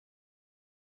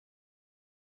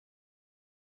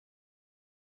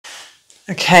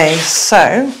Okay,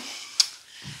 so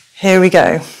here we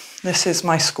go. This is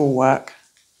my schoolwork.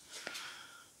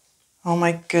 Oh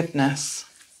my goodness.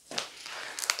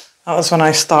 That was when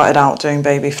I started out doing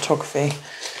baby photography.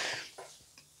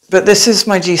 But this is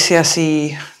my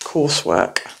GCSE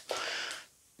coursework.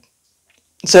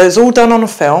 So it's all done on a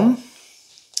film.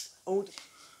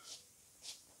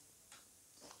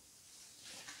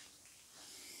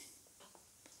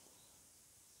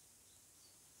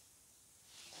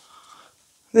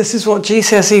 This is what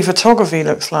GCSE photography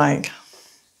looks like.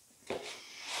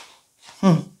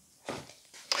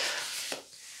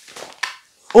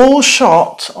 All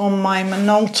shot on my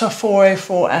Minolta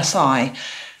 404 SI.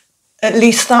 At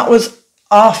least that was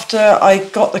after I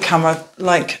got the camera.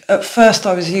 Like, at first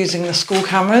I was using the school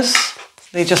cameras.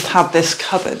 They just had this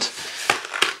cupboard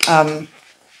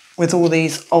with all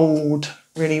these old,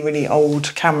 really, really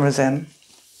old cameras in.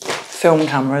 Film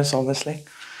cameras, obviously.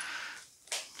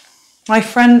 My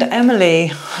friend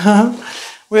Emily,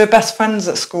 we were best friends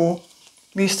at school.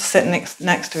 We used to sit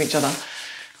next to each other.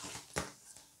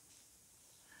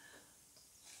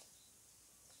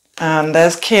 And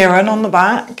there's Kieran on the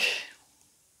back.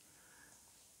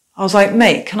 I was like,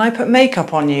 mate, can I put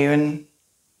makeup on you and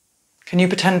can you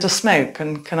pretend to smoke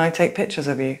and can I take pictures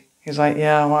of you? He was like,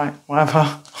 yeah, right,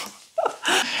 whatever.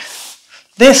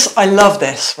 This, I love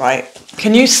this, right?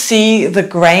 Can you see the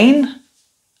grain?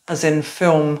 As in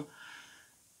film,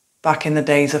 back in the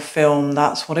days of film,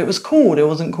 that's what it was called. It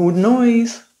wasn't called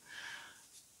noise.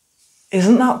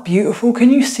 Isn't that beautiful? Can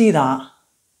you see that?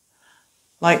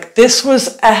 Like, this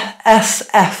was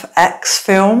SFX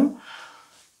film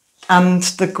and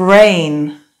the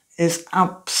grain is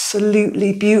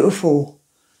absolutely beautiful.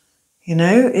 You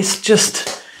know, it's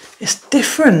just, it's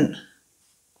different.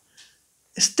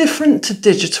 It's different to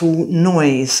digital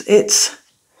noise. It's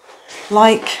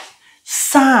like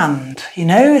sand, you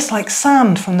know, it's like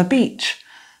sand from the beach.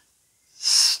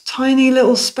 It's tiny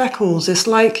little speckles. It's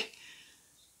like,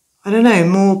 I don't know,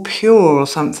 more pure or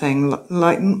something,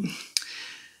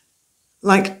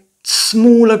 like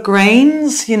smaller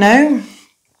grains, you know.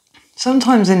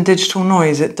 Sometimes in digital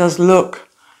noise it does look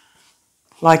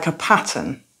like a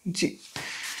pattern. Do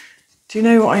you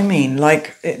know what I mean?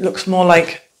 Like, it looks more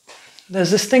like,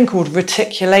 there's this thing called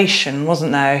reticulation,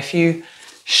 wasn't there? If you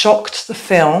shocked the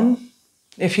film,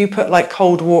 if you put like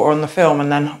cold water on the film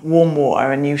and then warm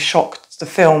water and you shocked the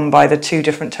film by the two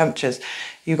different temperatures,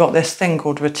 you got this thing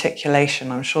called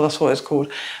reticulation. I'm sure that's what it's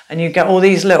called. And you get all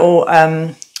these little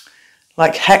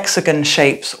like hexagon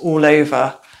shapes all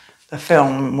over the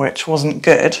film, which wasn't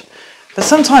good. But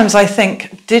sometimes I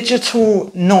think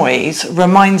digital noise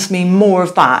reminds me more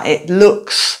of that. It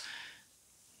looks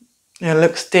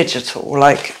digital.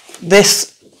 Like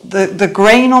this, the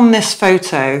grain on this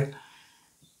photo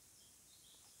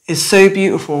is so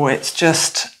beautiful. It's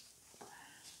just,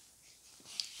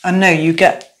 I don't know,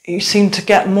 you seem to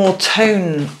get more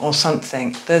tone or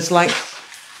something. There's like,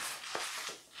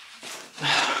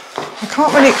 I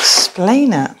can't really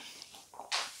explain it.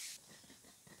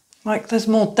 Like there's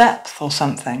more depth or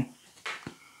something.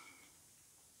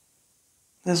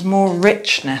 There's more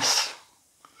richness.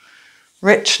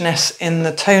 Richness in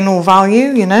the tonal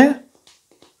value, you know?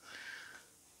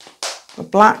 The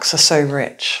blacks are so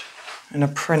rich in a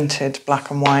printed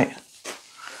black and white.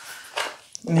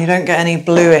 And you don't get any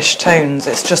bluish tones.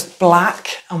 It's just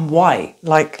black and white.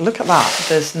 Like, look at that.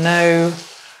 There's no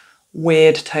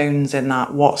weird tones in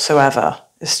that whatsoever.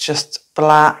 It's just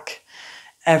black,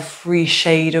 every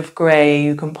shade of grey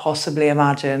you can possibly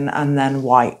imagine, and then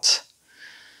white.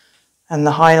 And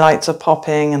the highlights are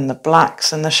popping and the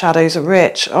blacks and the shadows are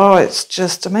rich. Oh, it's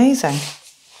just amazing.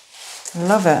 I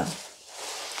love it.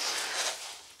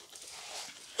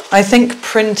 I think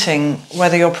printing,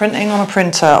 whether you're printing on a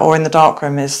printer or in the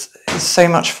darkroom, is so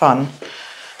much fun.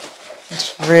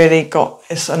 It's really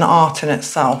it's an art in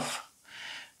itself.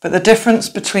 But the difference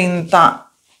between that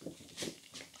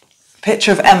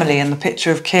picture of Emily and the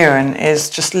picture of Kieran is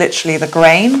just literally the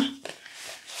grain.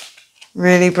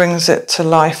 Really brings it to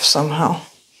life somehow.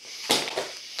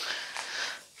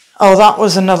 Oh, that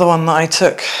was another one that I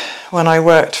took when I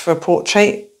worked for a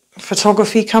portrait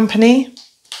photography company.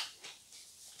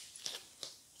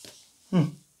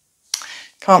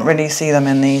 Can't really see them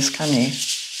in these, can you?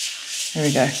 Here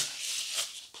we go.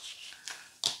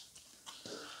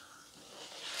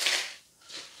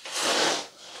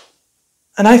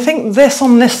 And I think this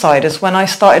on this side is when I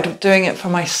started doing it for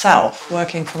myself,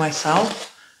 working for myself.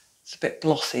 It's a bit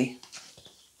glossy.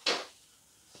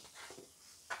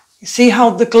 You see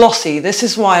how the glossy, this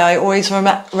is why I always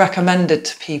recommend it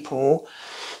to people,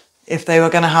 if they were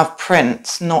going to have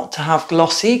prints, not to have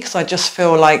glossy, because I just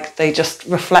feel like they just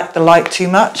reflect the light too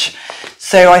much.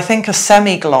 So I think a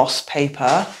semi-gloss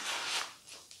paper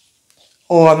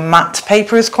or a matte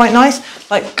paper is quite nice.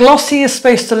 Like glossy is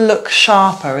supposed to look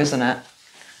sharper, isn't it?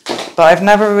 But I've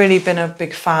never really been a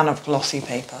big fan of glossy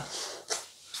paper.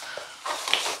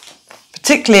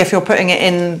 Particularly if you're putting it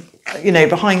in, you know,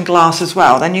 behind glass as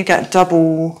well, then you get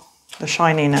double the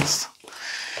shininess.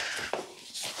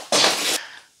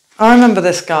 I remember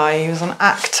this guy, he was an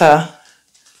actor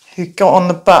who got on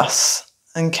the bus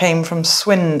and came from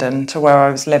Swindon to where I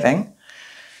was living.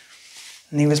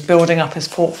 And he was building up his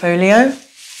portfolio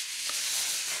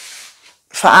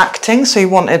for acting, so he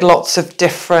wanted lots of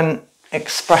different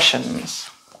expressions.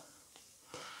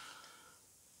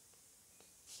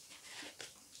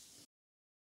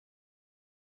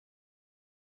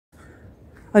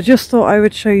 I just thought I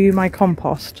would show you my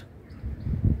compost.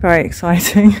 Very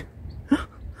exciting.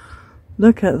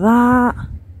 Look at that.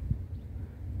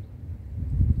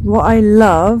 What I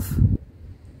love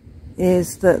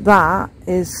is that that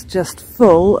is just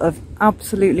full of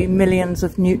absolutely millions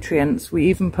of nutrients. We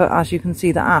even put, as you can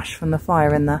see, the ash from the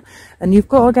fire in there. And you've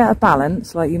got to get a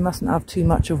balance, like you mustn't have too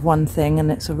much of one thing,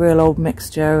 and it's a real old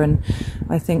mixture. And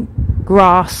I think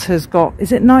grass has got,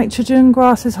 is it nitrogen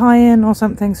grass is high in or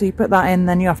something? So you put that in,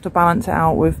 then you have to balance it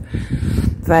out with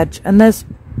veg. And there's,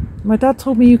 my dad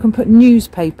told me you can put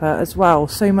newspaper as well,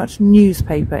 so much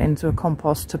newspaper into a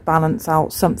compost to balance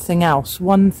out something else.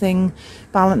 One thing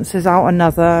balances out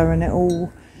another and it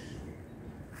all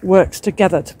works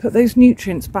together to put those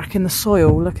nutrients back in the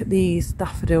soil. Look at these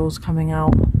daffodils coming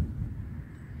out.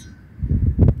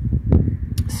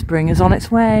 Spring is on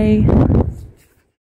its way.